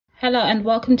Hello and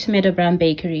welcome to Meadow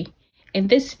Bakery. In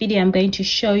this video, I'm going to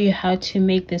show you how to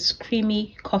make this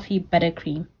creamy coffee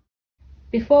buttercream.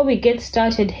 Before we get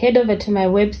started, head over to my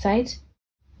website,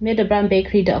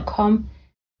 meadowbakery.com.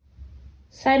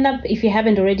 Sign up if you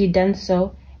haven't already done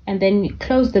so, and then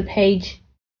close the page.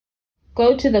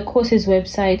 Go to the courses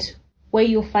website where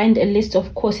you'll find a list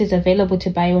of courses available to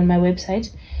buy on my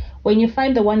website. When you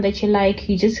find the one that you like,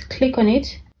 you just click on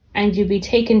it and you'll be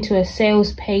taken to a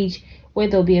sales page where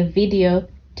there'll be a video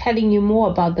telling you more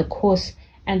about the course,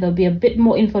 and there'll be a bit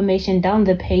more information down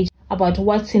the page about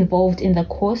what's involved in the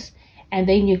course, and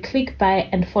then you click buy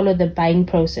and follow the buying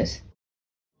process.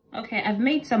 Okay, I've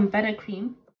made some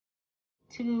buttercream.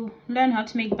 To learn how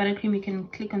to make buttercream, you can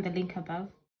click on the link above.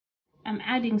 I'm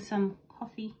adding some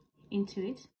coffee into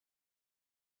it.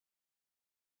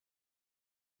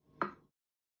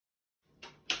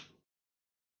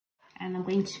 And I'm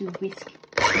going to whisk.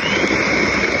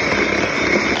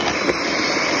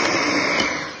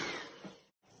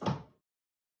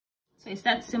 So it's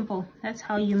that simple. That's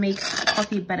how you make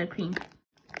coffee buttercream.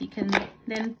 You can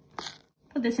then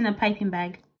put this in a piping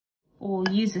bag or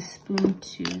use a spoon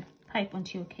to pipe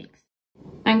onto your cakes.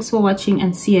 Thanks for watching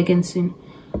and see you again soon.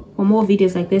 For more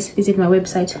videos like this, visit my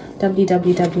website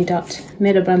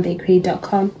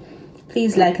www.meadowbakery.com.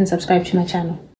 Please like and subscribe to my channel.